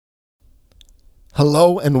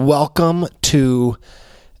Hello and welcome to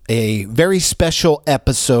a very special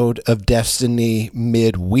episode of Destiny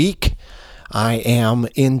Midweek. I am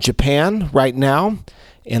in Japan right now,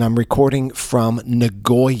 and I'm recording from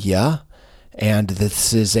Nagoya, and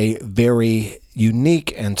this is a very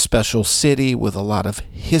unique and special city with a lot of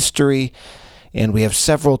history, and we have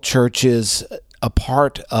several churches a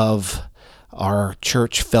part of our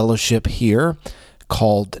church fellowship here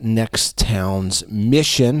called Next Town's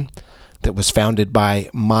Mission, that was founded by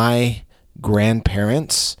my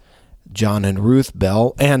grandparents, John and Ruth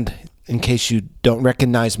Bell. And in case you don't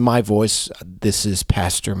recognize my voice, this is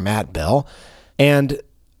Pastor Matt Bell. And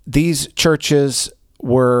these churches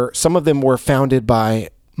some of them were founded by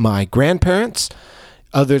my grandparents.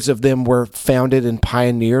 Others of them were founded and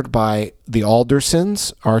pioneered by the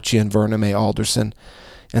Aldersons, Archie and Verna Mae Alderson.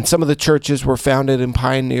 And some of the churches were founded and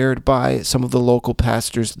pioneered by some of the local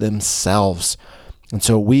pastors themselves. And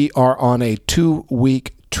so we are on a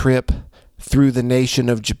 2-week trip through the nation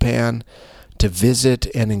of Japan to visit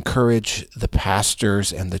and encourage the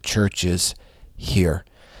pastors and the churches here.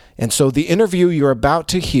 And so the interview you're about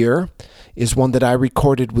to hear is one that I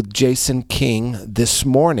recorded with Jason King this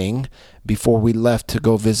morning before we left to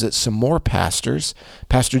go visit some more pastors.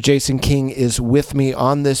 Pastor Jason King is with me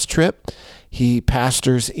on this trip. He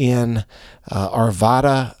pastors in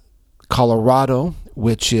Arvada, Colorado,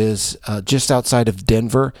 which is just outside of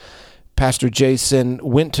Denver. Pastor Jason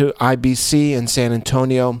went to IBC in San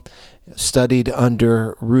Antonio, studied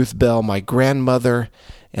under Ruth Bell, my grandmother,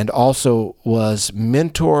 and also was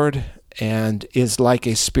mentored and is like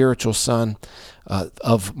a spiritual son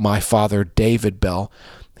of my father, David Bell.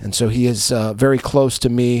 And so he is very close to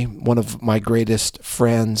me, one of my greatest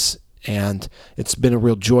friends, and it's been a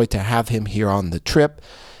real joy to have him here on the trip.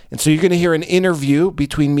 And so you're going to hear an interview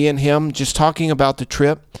between me and him just talking about the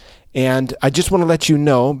trip. And I just want to let you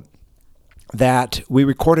know that we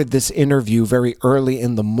recorded this interview very early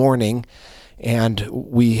in the morning, and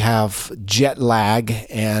we have jet lag,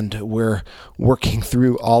 and we're working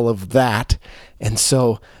through all of that. And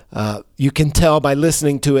so you can tell by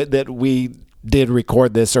listening to it that we did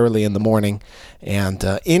record this early in the morning. And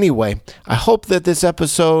anyway, I hope that this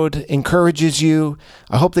episode encourages you.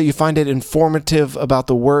 I hope that you find it informative about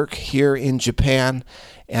the work here in Japan.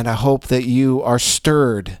 And I hope that you are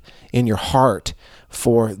stirred in your heart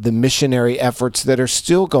for the missionary efforts that are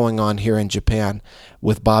still going on here in Japan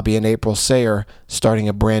with Bobby and April Sayer starting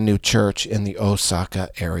a brand new church in the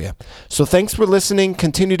Osaka area. So thanks for listening.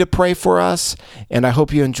 Continue to pray for us. And I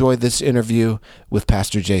hope you enjoyed this interview with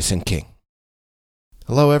Pastor Jason King.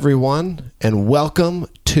 Hello, everyone, and welcome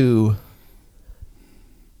to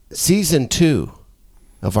Season 2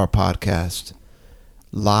 of our podcast.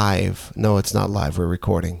 Live. No, it's not live. We're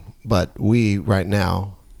recording. But we, right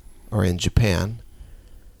now, are in Japan,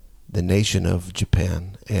 the nation of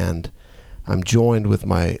Japan. And I'm joined with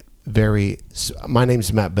my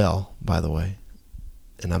name's Matt Bell, by the way,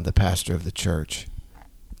 and I'm the pastor of the church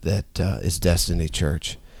that is Destiny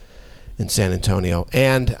Church in San Antonio.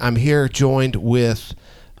 And I'm here joined with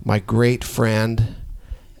my great friend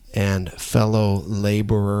and fellow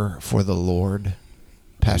laborer for the Lord,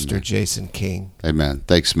 Pastor Amen. Jason King. Amen.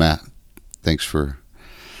 Thanks, Matt. Thanks for...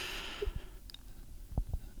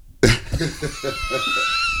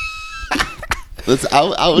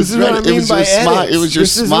 I was ready. It was your smile. It was your smile.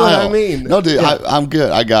 This is what I mean. No, dude, yeah. I'm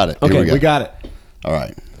good. I got it. Okay, we got it. All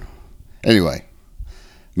right. Anyway,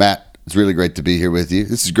 Matt, it's really great to be here with you.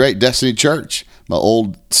 This is great. Destiny Church, my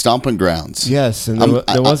old stomping grounds. Yes, and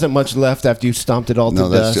there wasn't much left after you stomped it all to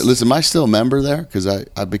dust. Listen, am I still a member there? Because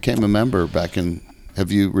I became a member back in... Have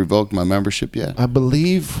you revoked my membership yet? I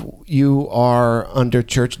believe you are under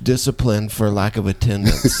church discipline for lack of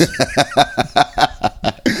attendance.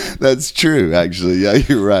 That's true, actually. Yeah,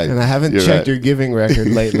 you're right. And I haven't checked your giving record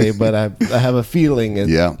lately, but I have a feeling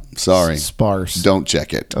it's sparse. Don't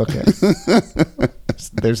check it. Okay.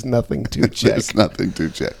 There's nothing to check. There's nothing to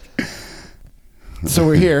check. So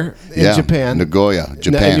we're here in Japan. Nagoya,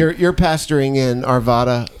 Japan. Now, you're pastoring in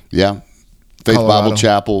Arvada. Yeah. Faith Colorado. Bible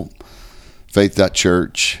Chapel,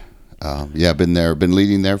 Faith.Church. I've been there. Been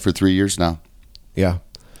leading there for 3 years now. Yeah.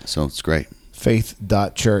 So it's great.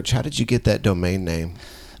 Faith.Church. How did you get that domain name?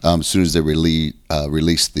 As soon as they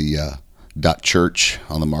released the .church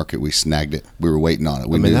on the market, we snagged it. We were waiting on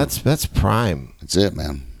it. That's prime. That's it,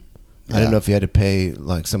 man. Yeah. I didn't know if you had to pay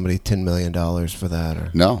like somebody $10 million for that, or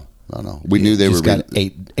no. We knew they were got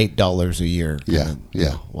 $8 a year.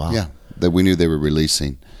 Wow. Yeah, that we knew they were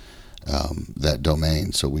releasing that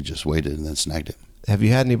domain, so we just waited and then snagged it. Have you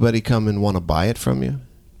had anybody come and want to buy it from you?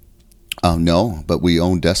 No, but we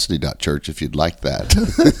own Destiny.Church if you'd like that.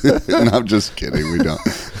 No, I'm just kidding. We don't.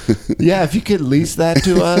 Yeah, if you could lease that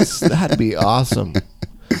to us, that'd be awesome.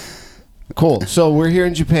 Cool. So we're here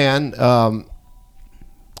in Japan. I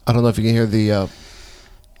don't know if you can hear the,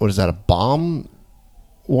 what is that, a bomb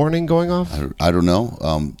warning going off? I don't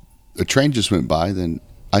know. A train just went by. Then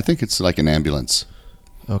I think it's like an ambulance.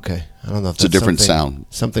 Okay. I don't know if It's a different sound.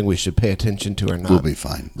 Something we should pay attention to or not. We'll be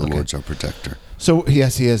fine. The Okay. Lord's our protector. So,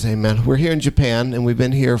 yes, he is. Amen. We're here in Japan, and we've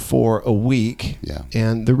been here for a week. Yeah.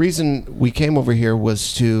 And the reason we came over here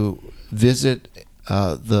was to visit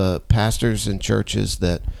the pastors and churches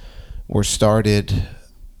that were started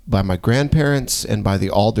by my grandparents and by the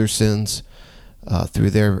Aldersons through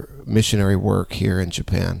their missionary work here in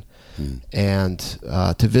Japan. And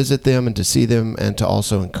to visit them and to see them and to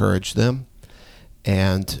also encourage them.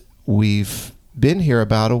 And we've been here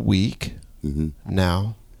about a week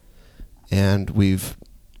now. And we've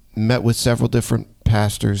met with several different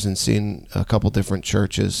pastors and seen a couple different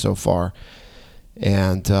churches so far.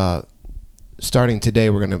 And starting today,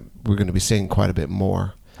 we're gonna be seeing quite a bit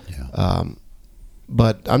more. Yeah.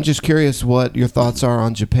 But I'm just curious what your thoughts are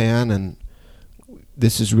on Japan, and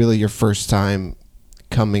this is really your first time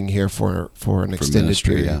coming here for an extended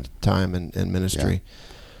ministry, period yeah. of time in ministry.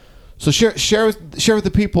 So share with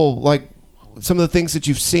the people, like, some of the things that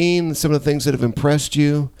you've seen, some of the things that have impressed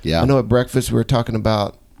you. Yeah. I know at breakfast we were talking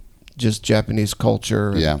about just Japanese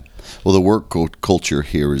culture. Yeah. Well, the work culture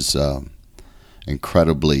here is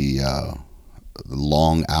incredibly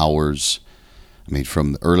long hours. I mean,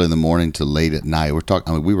 from early in the morning to late at night.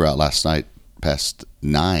 We were out last night past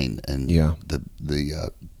 9, and Yeah.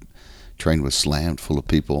 the train was slammed full of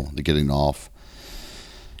people getting off.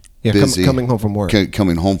 Yeah, Busy. coming home from work.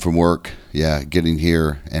 Coming home from work, yeah, getting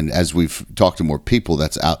here, and as we've talked to more people,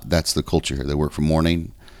 that's the culture here. They work from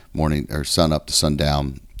morning or sun up to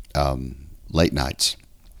sundown, late nights.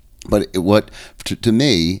 But to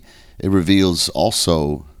me, it reveals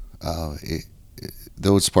also,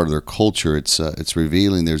 though it's part of their culture, it's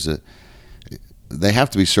revealing they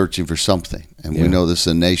have to be searching for something, and we know this is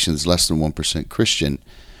a nation that's less than 1% Christian,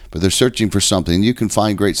 but they're searching for something. You can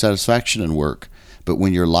find great satisfaction in work. But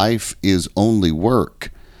when your life is only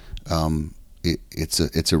work,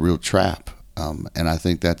 it's a real trap, and I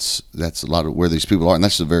think that's a lot of where these people are, and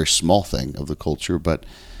that's a very small thing of the culture. But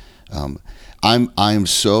I'm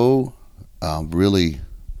so really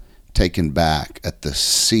taken back at the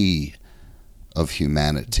sea of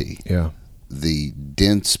humanity, the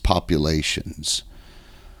dense populations.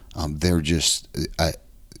 They're just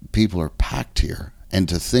people are packed here, and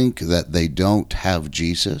to think that they don't have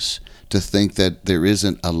Jesus. To think that there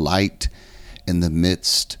isn't a light in the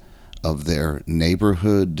midst of their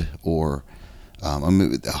neighborhood, or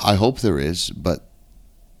I hope there is, but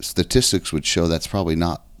statistics would show that's probably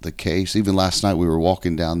not the case. Even last night we were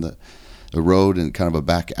walking down the road in kind of a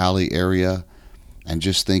back alley area, and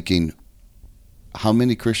just thinking, how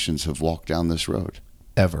many Christians have walked down this road?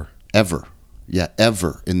 Ever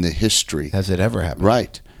in the history. Has it ever happened?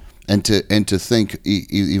 Right. And to think,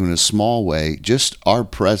 even in a small way, just our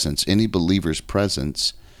presence, any believer's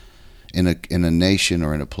presence in a nation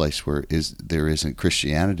or in a place where there isn't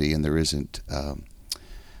Christianity and there isn't,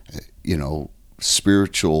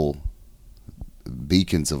 spiritual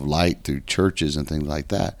beacons of light through churches and things like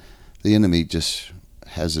that, the enemy just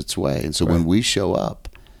has its way. And so when we show up,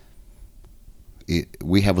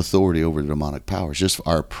 we have authority over the demonic powers. Just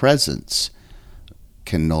our presence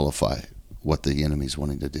can nullify what the enemy's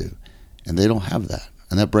wanting to do, and they don't have that,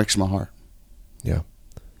 and that breaks my heart.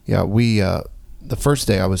 We the first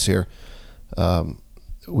day I was here,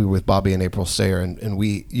 we were with Bobby and April Sayer, and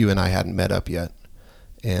you and I hadn't met up yet,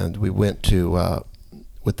 and we went to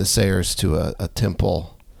with the Sayers to a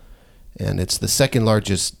temple, and it's the second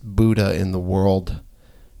largest Buddha in the world,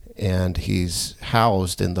 and he's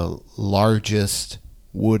housed in the largest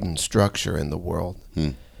wooden structure in the world,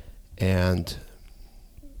 and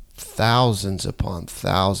thousands upon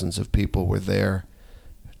thousands of people were there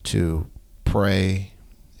to pray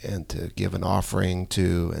and to give an offering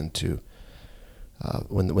to, and to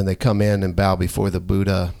when they come in and bow before the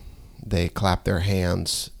Buddha, they clap their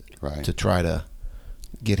hands to try to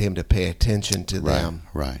get him to pay attention to them.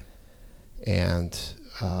 Right. And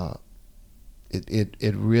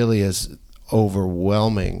it really is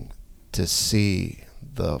overwhelming to see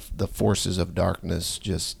the forces of darkness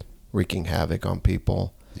just wreaking havoc on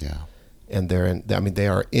people. Yeah. And they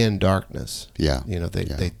are in darkness. Yeah.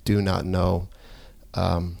 They do not know.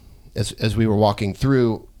 As we were walking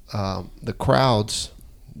through the crowds,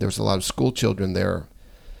 there was a lot of school children there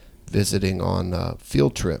visiting on a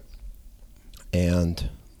field trip, and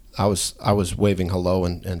I was waving hello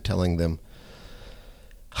and telling them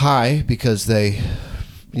hi, because they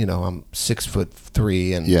I'm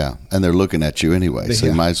 6'3", and Yeah, and they're looking at you anyway, so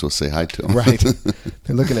you might as well say hi to them. right.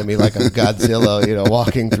 They're looking at me like I'm Godzilla,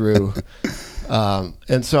 walking through.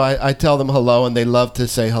 And so I tell them hello, and they love to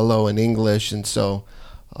say hello in English. And so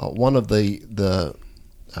one of the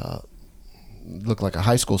looked like a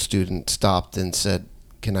high school student stopped and said,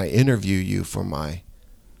 "Can I interview you for my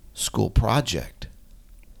school project?"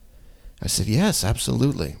 I said, "Yes,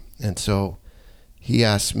 absolutely." And so he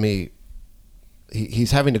asked me,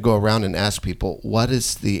 he's having to go around and ask people, what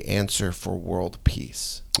is the answer for world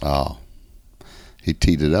peace? Oh, he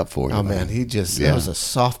teed it up for you. Oh man, it was a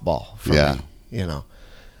softball for me,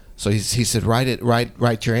 So he said,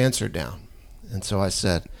 write your answer down. And so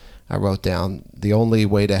I wrote down, the only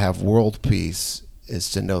way to have world peace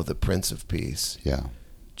is to know the Prince of Peace,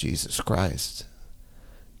 Jesus Christ.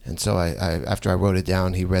 And so I after I wrote it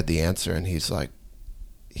down, he read the answer, and he's like,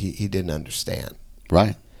 he didn't understand.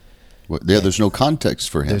 Right. Well, there's no context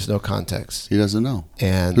for him. There's no context. He doesn't know.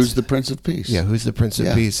 And who's the Prince of Peace? Yeah, who's the Prince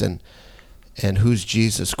of Peace, and who's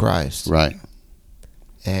Jesus Christ? Right.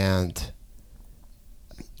 And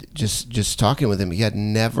just talking with him, he had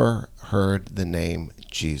never heard the name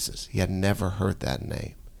Jesus. He had never heard that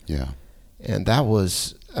name. Yeah. And that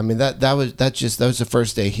was the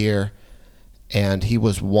first day here, and he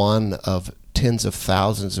was one of tens of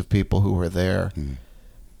thousands of people who were there. Mm.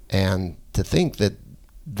 And to think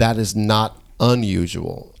that is not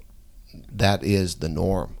unusual, that is the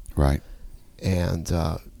norm. Right. And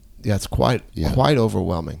it's quite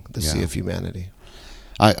overwhelming, the sea of humanity.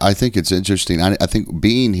 I think it's interesting. I think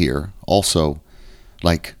being here also,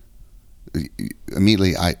 like,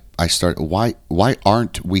 immediately I start, why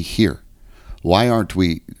aren't we here? Why aren't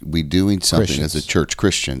we doing something Christians. as a church,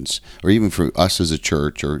 Christians, or even for us as a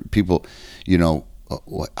church, or people,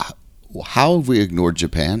 how have we ignored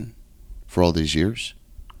Japan for all these years?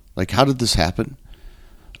 Like, how did this happen?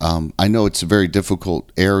 I know it's a very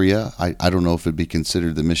difficult area. I don't know if it'd be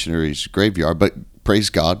considered the missionaries' graveyard, but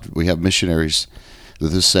praise God, we have missionaries,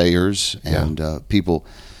 the Sayers, and people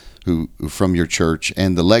who from your church,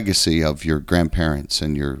 and the legacy of your grandparents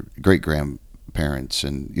and your great-grandparents,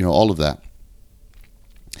 and all of that.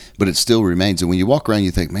 But it still remains. And when you walk around,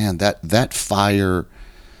 you think, man, that fire,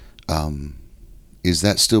 is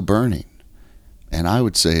that still burning? And I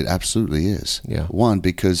would say it absolutely is. Yeah. One,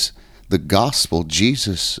 because the gospel,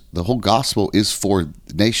 Jesus, the whole gospel is for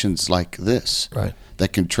nations like this. Right.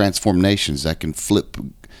 That can transform nations, that can flip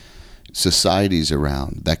societies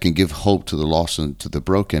around, that can give hope to the lost and to the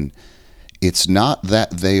broken. It's not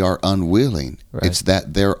that they are unwilling. Right. It's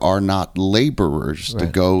that there are not laborers to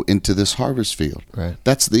go into this harvest field. Right.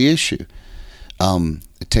 That's the issue.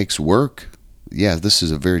 It takes work. Yeah, this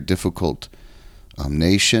is a very difficult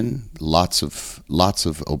nation. Lots of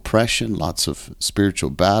oppression, lots of spiritual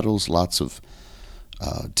battles, lots of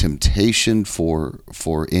temptation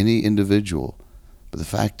for any individual. But the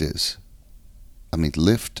fact is,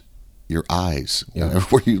 lift your eyes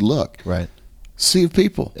wherever you look. Right. Sea of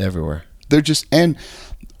people everywhere. They're just, and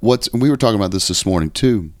we were talking about this morning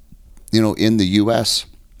too. In the U.S.,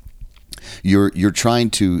 you're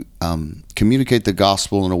trying to communicate the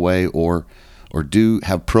gospel in a way, or do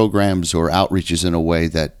have programs or outreaches in a way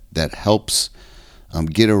that helps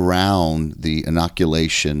get around the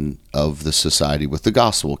inoculation of the society with the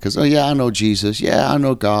gospel. Because I know Jesus, I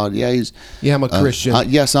know God, I'm a Christian.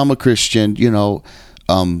 Yes, I'm a Christian.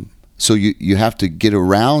 So you have to get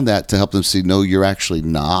around that to help them see, no, you're actually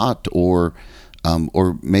not, or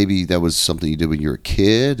maybe that was something you did when you were a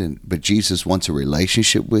kid, but Jesus wants a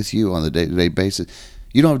relationship with you on a day-to-day basis.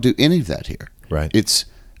 You don't have to do any of that here. Right.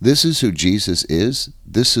 This is who Jesus is.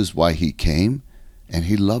 This is why he came, and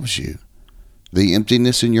he loves you. The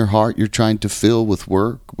emptiness in your heart you're trying to fill with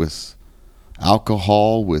work, with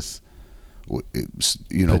alcohol, with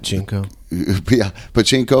pachinko.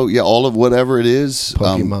 Pachinko, all of whatever it is,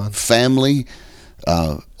 Pokemon, family,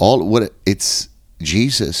 it's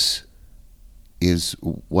Jesus is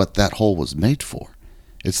what that hole was made for.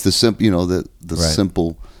 It's the simple, the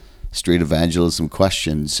simple street evangelism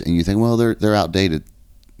questions, and you think, well, they're outdated.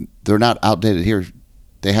 They're not outdated here.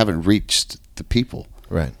 They haven't reached the people,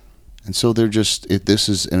 right? And so they're just. This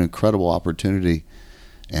is an incredible opportunity.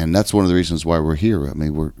 And that's one of the reasons why we're here.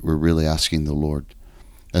 We're really asking the Lord.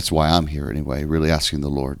 That's why I'm here anyway. Really asking the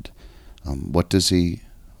Lord, what does He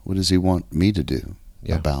want me to do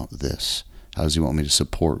about this? How does He want me to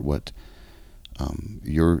support what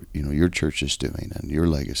your church is doing and your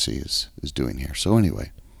legacy is doing here? So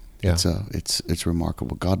anyway, it's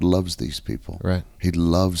remarkable. God loves these people. Right. He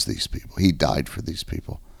loves these people. He died for these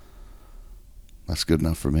people. That's good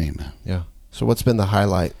enough for me, man. Yeah. So what's been the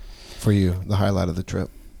highlight for you? The highlight of the trip?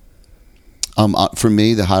 For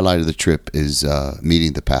me, the highlight of the trip is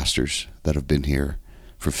meeting the pastors that have been here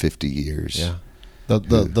for 50 years. Yeah.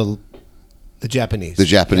 The Japanese. The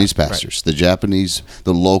Japanese pastors. Right.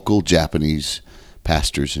 The local Japanese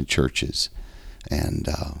pastors and churches. And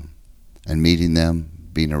meeting them,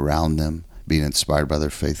 being around them, being inspired by their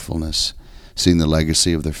faithfulness, seeing the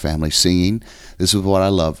legacy of their family, singing. This is what I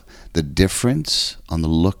love. The difference on the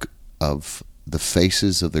look of the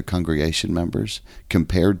faces of their congregation members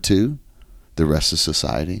compared to the rest of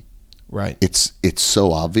society. Right. It's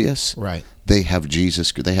so obvious. Right. They have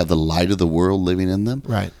Jesus. They have the light of the world living in them.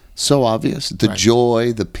 Right. So obvious. The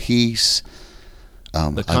joy, the peace.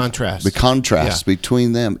 The contrast. The contrast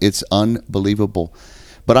between them. It's unbelievable.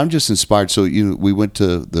 But I'm just inspired. So we went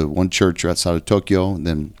to the one church outside of Tokyo, and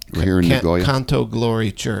then we're here in Nagoya. Kanto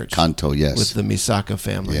Glory Church. Kanto, yes. With the Misaka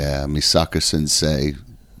family. Yeah, Misaka Sensei,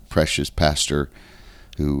 precious pastor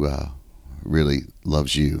who really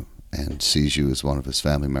loves you and sees you as one of his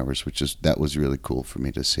family members, that was really cool for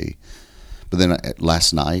me to see. But then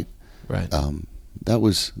last night, right, that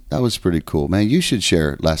was pretty cool, man. You should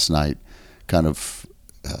share last night, kind of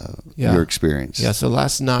your experience. Yeah. So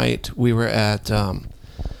last night we were at a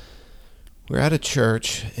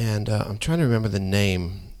church, and I'm trying to remember the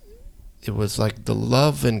name. It was like the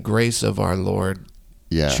Love and Grace of Our Lord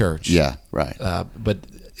Church. Yeah, right. But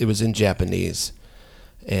it was in Japanese,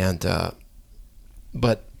 and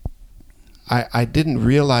but I didn't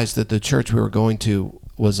realize that the church we were going to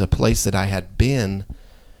was a place that I had been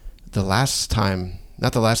the last time,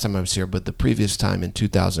 not the last time I was here, but the previous time in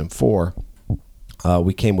 2004.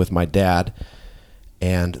 We came with my dad,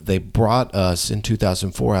 and they brought us in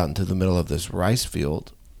 2004 out into the middle of this rice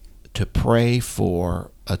field to pray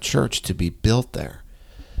for a church to be built there.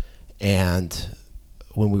 And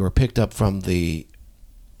when we were picked up from the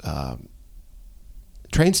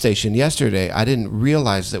train station yesterday, I didn't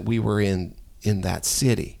realize that we were in that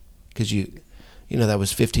city, because you know that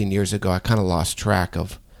was 15 years ago. I kind of lost track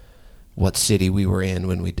of what city we were in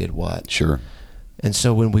when we did what. Sure. And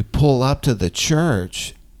so when we pull up to the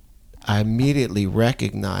church, I immediately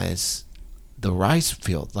recognize the rice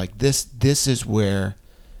field. Like this is where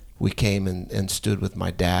we came and stood with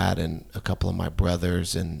my dad and a couple of my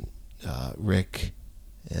brothers, and Rick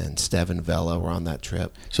and Steven Vela were on that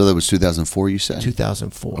trip. So that was 2004, you said?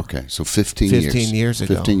 2004. Okay, so 15 years. 15 years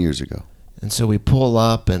ago. 15 years ago. And so we pull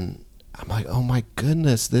up, and I'm like, oh my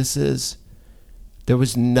goodness, there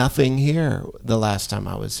was nothing here the last time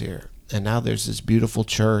I was here. And now there's this beautiful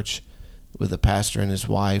church with a pastor and his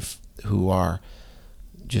wife who are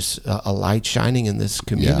just a light shining in this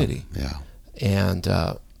community. Yeah. And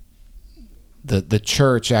the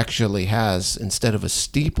church actually has, instead of a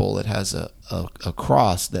steeple, it has a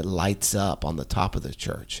cross that lights up on the top of the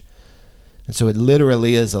church. And so it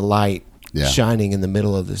literally is a light shining in the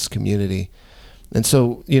middle of this community. And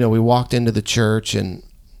so, we walked into the church, and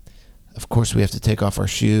of course we have to take off our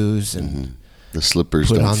shoes and the slippers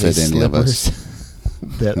don't fit any of us.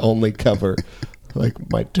 That only cover like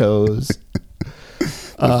my toes.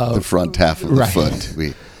 The front half of the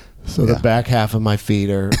foot. The back half of my feet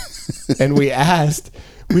are, and we asked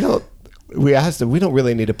them, we don't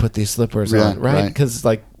really need to put these slippers on, right? Because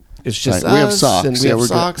it's just us, we have socks, and we have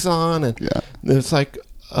socks on, and it's like,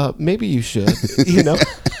 maybe you should, And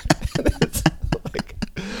it's like,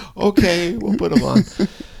 okay, we'll put them on.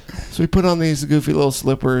 So we put on these goofy little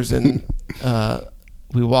slippers, and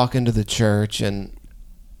we walk into the church, and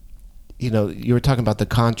you were talking about the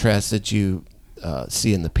contrast that you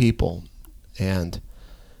see in the people, and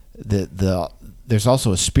there's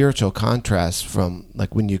also a spiritual contrast from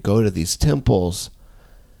like when you go to these temples,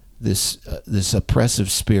 this oppressive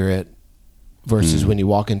spirit versus when you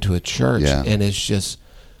walk into a church, and it's just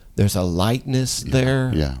there's a lightness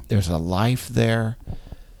there, there's a life there,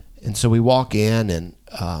 and so we walk in, and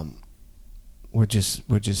we're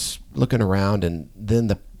just looking around, and then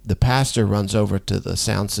the pastor runs over to the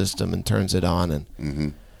sound system and turns it on,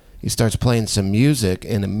 and he starts playing some music,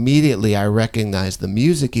 and immediately I recognize the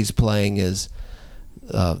music he's playing is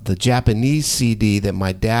the Japanese CD that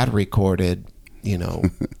my dad recorded,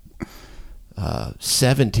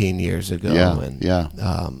 17 years ago.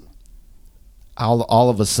 All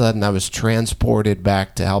of a sudden I was transported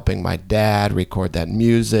back to helping my dad record that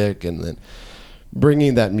music, and then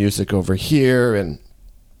bringing that music over here, and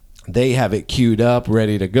they have it queued up,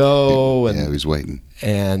 ready to go. And he was waiting.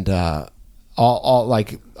 And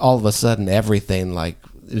all of a sudden, everything it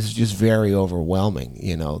was just very overwhelming.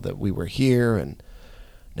 That we were here, and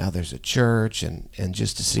now there's a church, and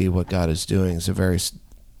just to see what God is doing is a very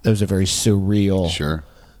surreal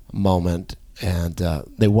moment. And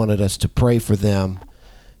they wanted us to pray for them,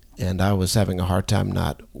 and I was having a hard time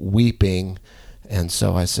not weeping. And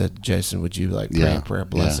so I said, Jason, would you like pray a prayer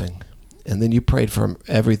blessing? And then you prayed for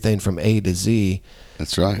everything from A to Z.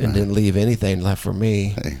 That's right. And didn't leave anything left for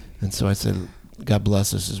me. Hey. And so I said, God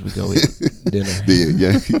bless us as we go eat dinner.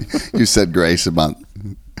 You said grace about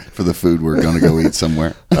for the food we're going to go eat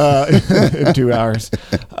somewhere. In 2 hours.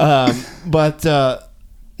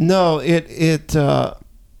 No, that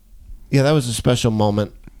was a special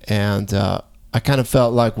moment. And I kind of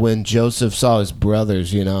felt like when Joseph saw his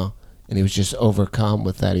brothers, and he was just overcome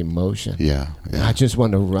with that emotion. Yeah. I just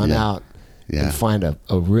wanted to run out and find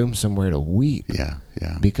a room somewhere to weep. Yeah.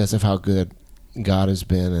 Because of how good God has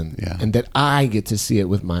been, and that I get to see it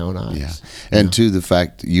with my own eyes. Yeah. And to the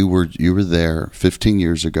fact you were there 15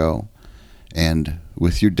 years ago, and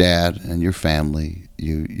with your dad and your family,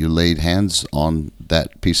 you laid hands on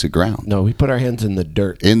that piece of ground. No, we put our hands in the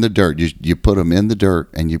dirt. In the dirt. You put them in the dirt,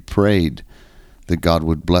 and you prayed that God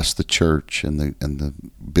would bless the church and the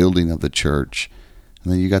building of the church.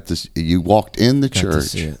 And then you got this. You walked in the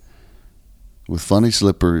church with funny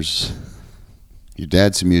slippers. Your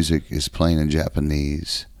dad's music is playing in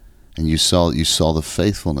Japanese, and you saw the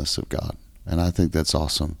faithfulness of God, and I think that's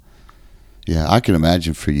awesome. Yeah, I can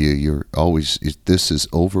imagine for you, this is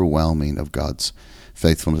overwhelming of God's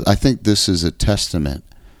faithfulness. I think this is a testament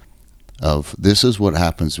of this is what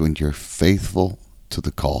happens when you're faithful to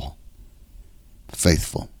the call.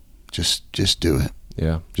 Faithful, just do it.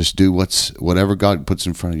 Yeah, just do whatever God puts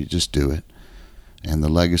in front of you. Just do it, and the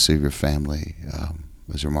legacy of your family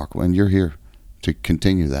is remarkable, and you're here to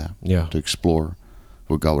continue that, to explore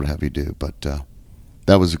what God would have you do. But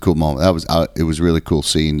that was a cool moment. It was really cool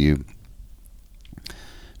seeing you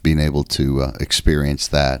being able to experience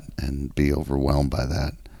that and be overwhelmed by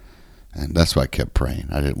that. And that's why I kept praying.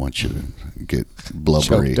 I didn't want you to get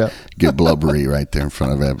blubbery right there in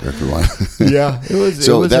front of everyone. Yeah, it was.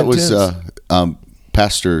 So it was intense.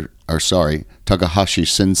 Takahashi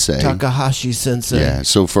Sensei. Takahashi Sensei. Yeah.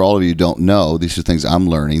 So for all of you who don't know, these are things I'm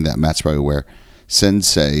learning that Matt's probably aware.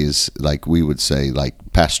 Sensei is like we would say like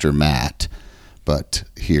Pastor Matt, but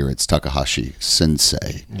here it's Takahashi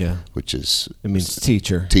Sensei. Yeah. Which is it means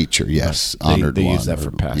teacher. Teacher, yes. Right. Honored they one. Use that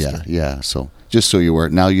for pastor. Yeah. So just so you're aware,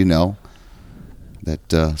 now you know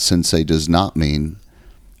that Sensei does not mean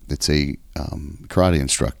it's a karate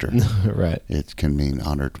instructor. Right. It can mean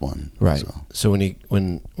honored one. Right. So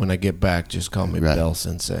when I get back, just call me Bell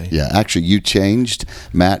Sensei. Yeah. Actually,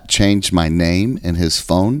 Matt changed my name in his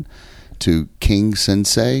phone to King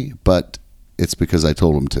Sensei, but it's because I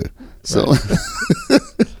told him to. So, right.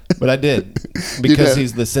 But I did because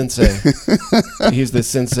he's the sensei. He's the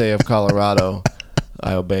sensei of Colorado.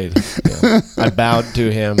 I obeyed. Yeah. I bowed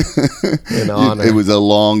to him in honor. It was a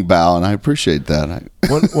long bow, and I appreciate that.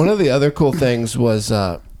 One of the other cool things was,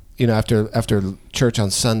 after church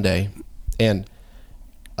on Sunday, and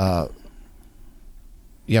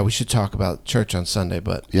we should talk about church on Sunday.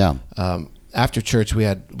 But after church, we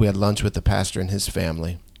had lunch with the pastor and his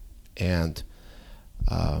family, and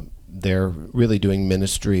they're really doing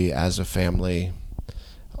ministry as a family,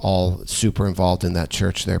 all super involved in that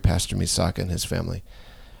church there, Pastor Misaka and his family.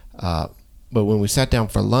 But when we sat down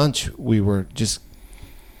for lunch, we were just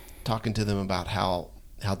talking to them about how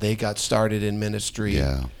they got started in ministry,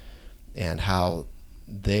 and how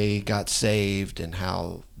they got saved and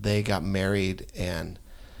how they got married, and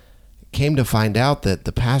came to find out that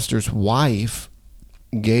the pastor's wife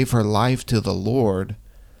gave her life to the Lord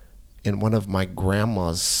in one of my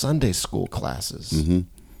grandma's Sunday school classes,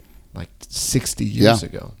 like 60 years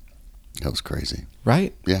ago. That was crazy.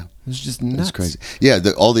 Right? Yeah. It was just nuts. That's crazy. Yeah,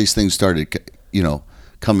 all these things started,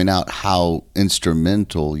 coming out how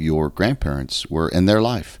instrumental your grandparents were in their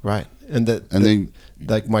life. Right. And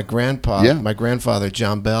like my grandfather,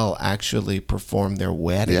 John Bell, actually performed their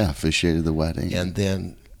wedding. Yeah, officiated the wedding. And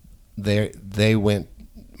then they went,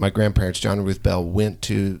 my grandparents, John and Ruth Bell, went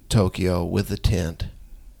to Tokyo with a tent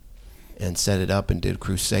and set it up and did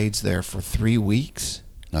crusades there for 3 weeks.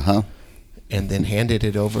 Uh-huh. And then handed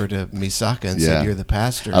it over to Misaka and said, "You're the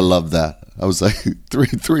pastor." I love that. I was like, three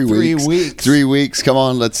weeks. 3 weeks. 3 weeks. Come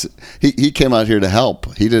on, He came out here to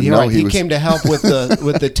help. He didn't know he came to help with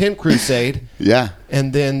the tent crusade. Yeah.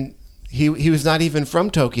 And then he was not even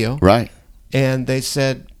from Tokyo. Right. And they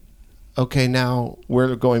said, "Okay, now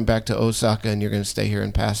we're going back to Osaka, and you're going to stay here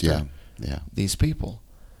and pastor these people."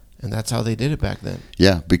 And that's how they did it back then.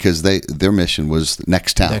 Yeah, because their mission was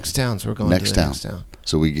next town. Next town. So we're going to the next town.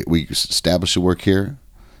 So we establish the work here,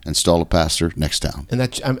 install a pastor, next town.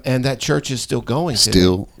 And that church is still going.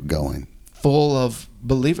 Still going. Full of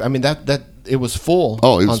believers. I mean, that it was full.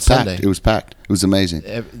 Oh, it was on packed. Sunday. It was packed. It was amazing.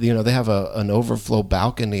 They have an overflow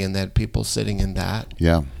balcony, and they had people sitting in that.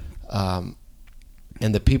 Yeah. And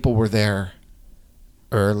the people were there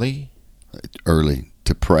early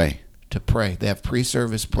to pray. They have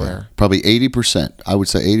pre-service prayer. Probably 80%. I would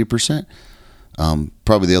say 80%.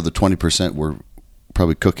 Probably the other 20% were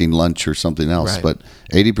probably cooking lunch or something else. Right. But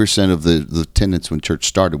 80% of the attendance when church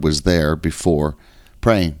started was there before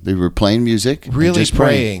praying. They were playing music. and Really just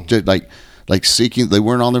praying. Just like seeking. They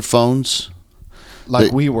weren't on their phones.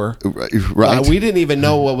 Like we were. Right. We didn't even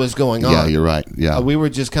know what was going on. Yeah, you're right. Yeah. We were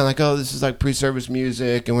just kind of like, oh, this is like pre-service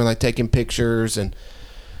music, and we're like taking pictures, and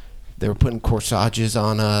they were putting corsages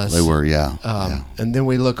on us. They were, yeah. And then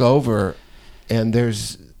we look over, and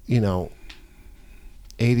there's 80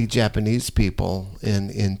 Japanese people in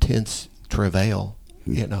intense travail.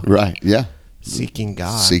 Right. Yeah. Seeking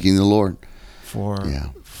God, Seeking the Lord for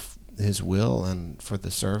His will and for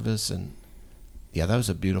the service, and that was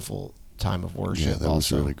a beautiful time of worship. Yeah, that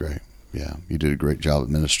was really great. Yeah, you did a great job at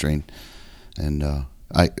ministering, and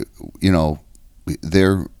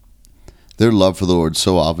their love for the Lord is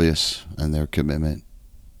so obvious, and their commitment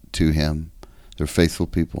to Him. They're faithful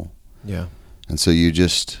people. Yeah, and so you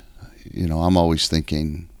just, I'm always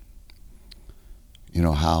thinking,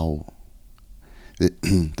 how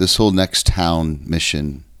this whole next town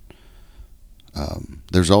mission.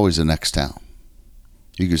 There's always a next town.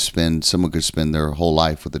 Someone could spend their whole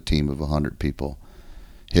life with a team of 100 people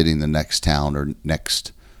hitting the next town or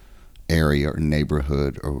next area or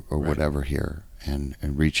neighborhood or right. whatever here and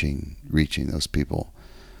reaching those people.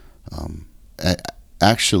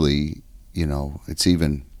 Actually, it's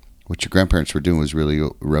even what your grandparents were doing was really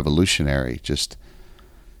revolutionary. It's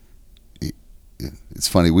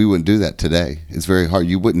funny, we wouldn't do that today. It's very hard.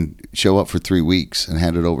 You wouldn't show up for 3 weeks and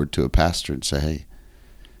hand it over to a pastor and say, hey,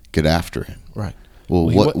 get after it. Right. Well,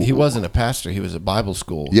 he wasn't a pastor. He was a Bible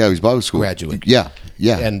school. Yeah, he was Bible school graduate. Yeah.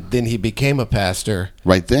 And then he became a pastor.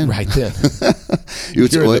 Right then. You're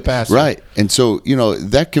the pastor. Right. And so,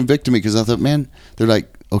 that convicted me because I thought, man, they're like,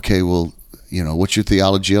 okay, well, what's your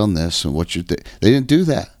theology on this? And what's they didn't do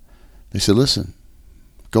that. They said, listen,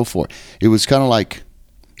 go for it. It was kind of like,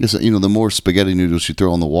 the more spaghetti noodles you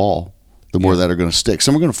throw on the wall, the more that are going to stick.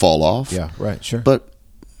 Some are going to fall off. Yeah, right, sure. But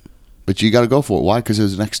you got to go for it. Why? Because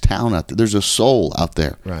there's the next town out there. There's a soul out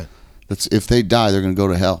there. Right. If they die, they're going to go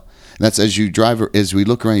to hell. And that's as we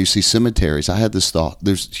look around, you see cemeteries. I had this thought.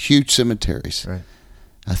 There's huge cemeteries. Right.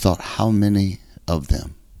 I thought, how many of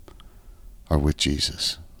them are with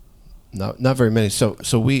Jesus? Not very many. So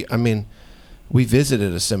we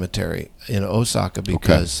visited a cemetery in Osaka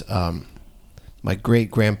because my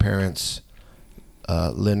great-grandparents,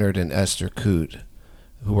 Leonard and Esther Coote,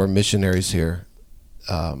 who were missionaries here,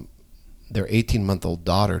 their 18-month-old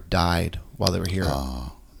daughter died while they were here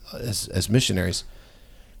as missionaries.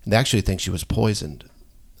 And they actually think she was poisoned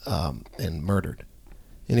and murdered.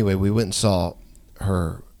 Anyway, we went and saw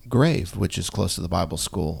her grave, which is close to the Bible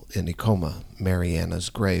school in Ikoma, Mariana's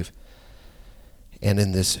grave. And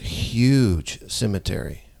in this huge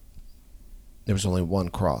cemetery, there was only one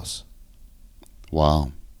cross.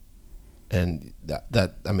 Wow. And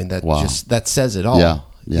that wow. that says it all.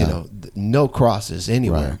 Yeah. No crosses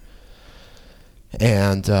anywhere. Right.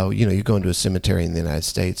 And you go into a cemetery in the United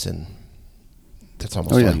States, and that's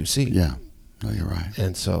almost all you see. Yeah. No, you're right.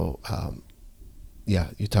 And so,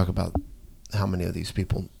 you talk about how many of these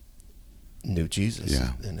people knew Jesus.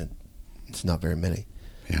 Yeah. And it's not very many.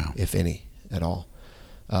 Yeah. If any at all.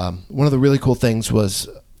 One of the really cool things was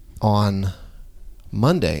on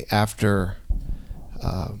Monday after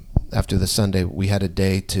the Sunday, we had a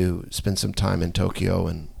day to spend some time in Tokyo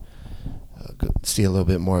and see a little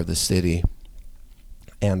bit more of the city.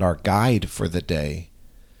 And our guide for the day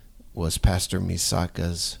was Pastor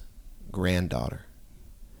Misaka's granddaughter.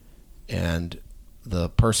 And the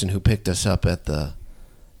person who picked us up at the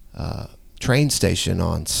train station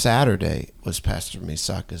on Saturday was Pastor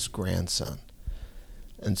Misaka's grandson.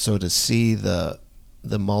 And so to see the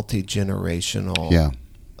multi-generational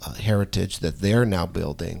heritage that they're now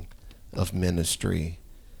building of ministry,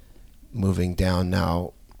 moving down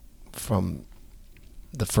now from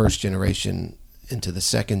the first generation into the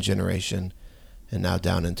second generation, and now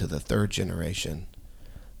down into the third generation,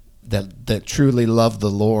 that truly love the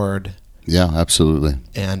Lord. Yeah, absolutely.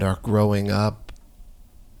 And are growing up,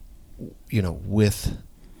 with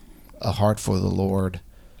a heart for the Lord,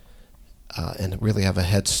 and really have a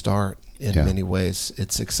head start in many ways.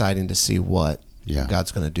 It's exciting to see what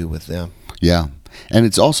God's going to do with them. Yeah. And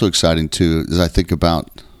it's also exciting, too, as I think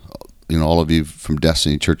about, all of you from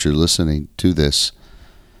Destiny Church are listening to this.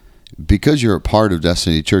 Because you're a part of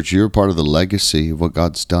Destiny Church, you're a part of the legacy of what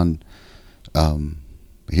God's done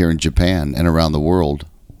here in Japan and around the world.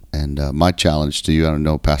 And my challenge to you, I don't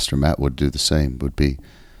know, Pastor Matt would do the same, would be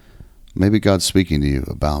maybe God's speaking to you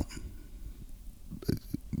about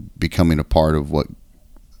becoming a part of what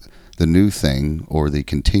the new thing or the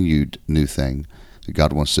continued new thing that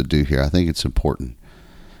God wants to do here. I think it's important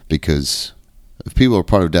because if people are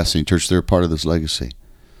part of Destiny Church, they're part of this legacy.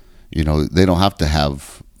 You know, they don't have to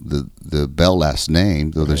have the Bell last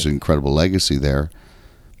name, though there's an incredible legacy there,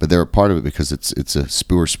 but they're a part of it because it's a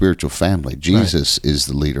spiritual family. Jesus is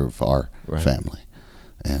the leader of our family.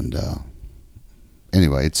 And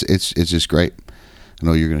anyway, it's just great. I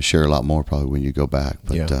know you're going to share a lot more probably when you go back.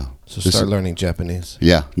 But, so start learning Japanese.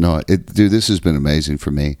 Yeah, no, dude, this has been amazing for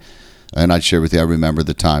me. And I'd share with you, I remember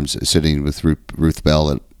the times sitting with Ruth Bell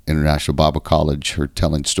at International Bible College, her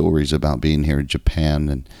telling stories about being here in Japan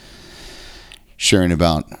and sharing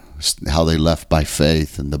about how they left by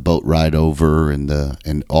faith and the boat ride over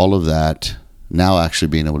and all of that. Now actually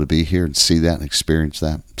being able to be here and see that and experience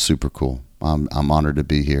that, super cool. I'm honored to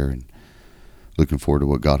be here and looking forward to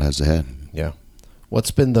what God has ahead. Yeah.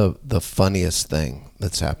 What's been the funniest thing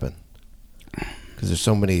that's happened? Because there's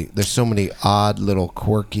so many odd little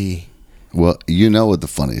quirky. Well, you know what the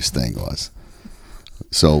funniest thing was.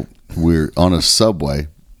 So we're on a subway,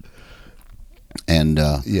 and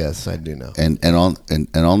yes, I do know. And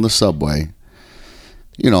on the subway,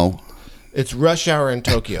 you know, it's rush hour in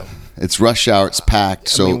Tokyo. It's rush hour. It's packed.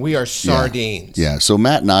 So I mean, we are sardines. Yeah. So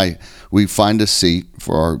Matt and I, we find a seat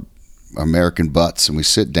for our American butts, and we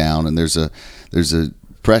sit down. And there's a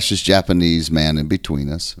precious Japanese man in between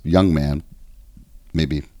us, young man,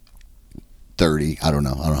 maybe 30. I don't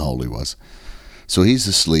know how old he was. So he's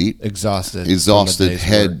asleep. Exhausted,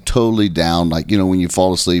 head totally down. Like, you know, when you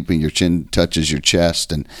fall asleep and your chin touches your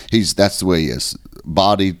chest, and that's the way he is.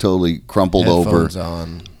 Body totally crumpled Headphones over.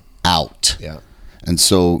 On. Out. Yeah. And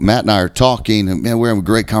so Matt and I are talking, and man, we're having a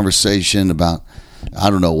great conversation about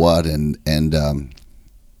I don't know what, and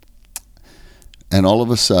all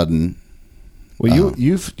of a sudden, well,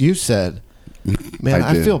 you said, man,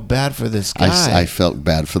 I feel bad for this guy. I felt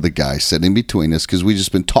bad for the guy sitting between us because we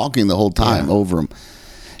just been talking the whole time over him,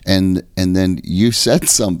 and then you said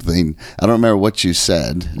something. I don't remember what you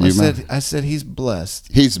said. I said he's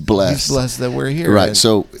blessed. He's blessed. He's blessed that we're here. Right.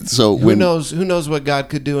 So who knows what God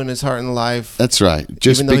could do in his heart and life? That's right.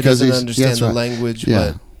 Just even though because he doesn't understand the language,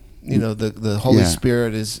 but you know the Holy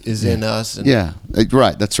Spirit is in us. And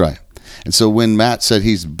right. That's right. And so when Matt said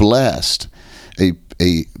he's blessed,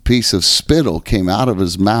 a piece of spittle came out of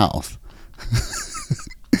his mouth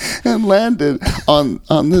and landed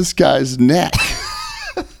on this guy's neck.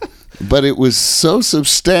 But it was so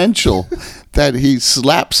substantial that he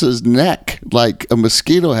slaps his neck like a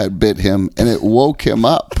mosquito had bit him, and it woke him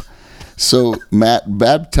up. So Matt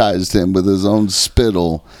baptized him with his own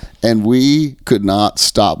spittle, and we could not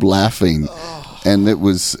stop laughing. And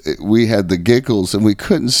we had the giggles, and we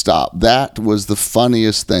couldn't stop. That was the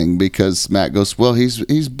funniest thing because Matt goes, well,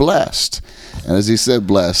 he's blessed. And as he said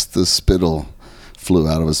blessed, the spittle flew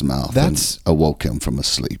out of his mouth and awoke him from a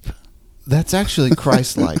sleep. That's actually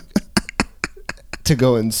Christ-like to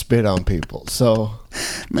go and spit on people. So,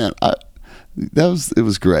 man, it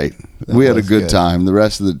was great. We had a good time. The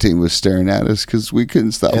rest of the team was staring at us because we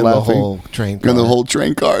couldn't stop laughing. And the whole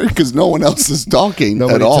train car because no one else is talking.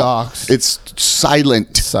 Nobody at all. talks. It's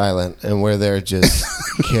silent. And we're there just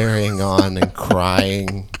carrying on and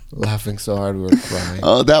crying, laughing so hard we were crying.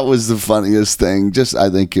 Oh, that was the funniest thing. I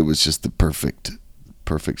think it was just the perfect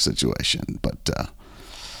situation. But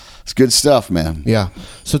it's good stuff, man. Yeah.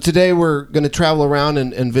 So today we're going to travel around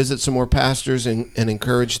and visit some more pastors and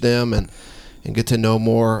encourage them and get to know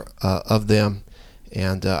more of them.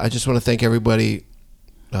 And I just want to thank everybody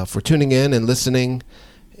for tuning in and listening.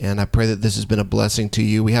 And I pray that this has been a blessing to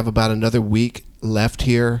you. We have about another week left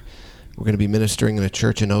here. We're going to be ministering in a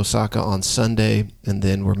church in Osaka on Sunday, and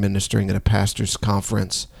then we're ministering at a pastor's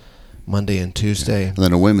conference Monday and Tuesday. And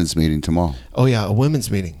then a women's meeting tomorrow. Oh, yeah, a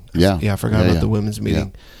women's meeting. Yeah. I forgot about the women's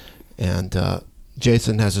meeting. Yeah. And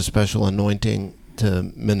Jason has a special anointing to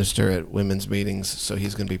minister at women's meetings, so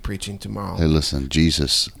he's going to be preaching tomorrow. Hey, listen,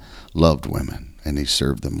 Jesus loved women, and he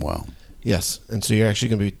served them well. Yes, and so you're actually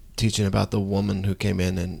going to be teaching about the woman who came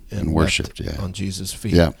in and worshipped on Jesus'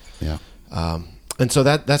 feet. Yeah. And so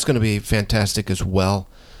that's going to be fantastic as well.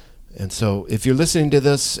 And so if you're listening to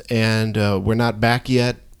this and we're not back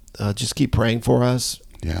yet, just keep praying for us.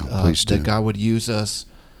 Yeah, please do. That God would use us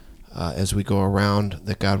as we go around,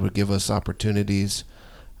 that God would give us opportunities,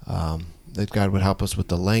 that God would help us with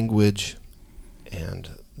the language, and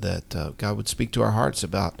that God would speak to our hearts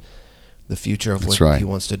about the future of what he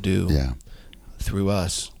wants to do through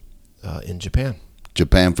us in Japan.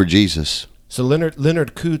 Japan for Jesus. So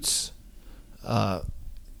Leonard Coutts'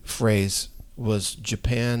 phrase was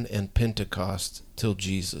Japan and Pentecost till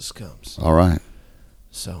Jesus comes. All right.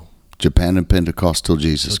 So Japan and Pentecost till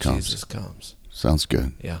Jesus comes. Jesus comes. Sounds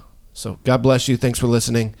good. Yeah. So God bless you. Thanks for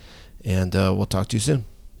listening, and we'll talk to you soon.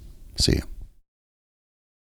 See you.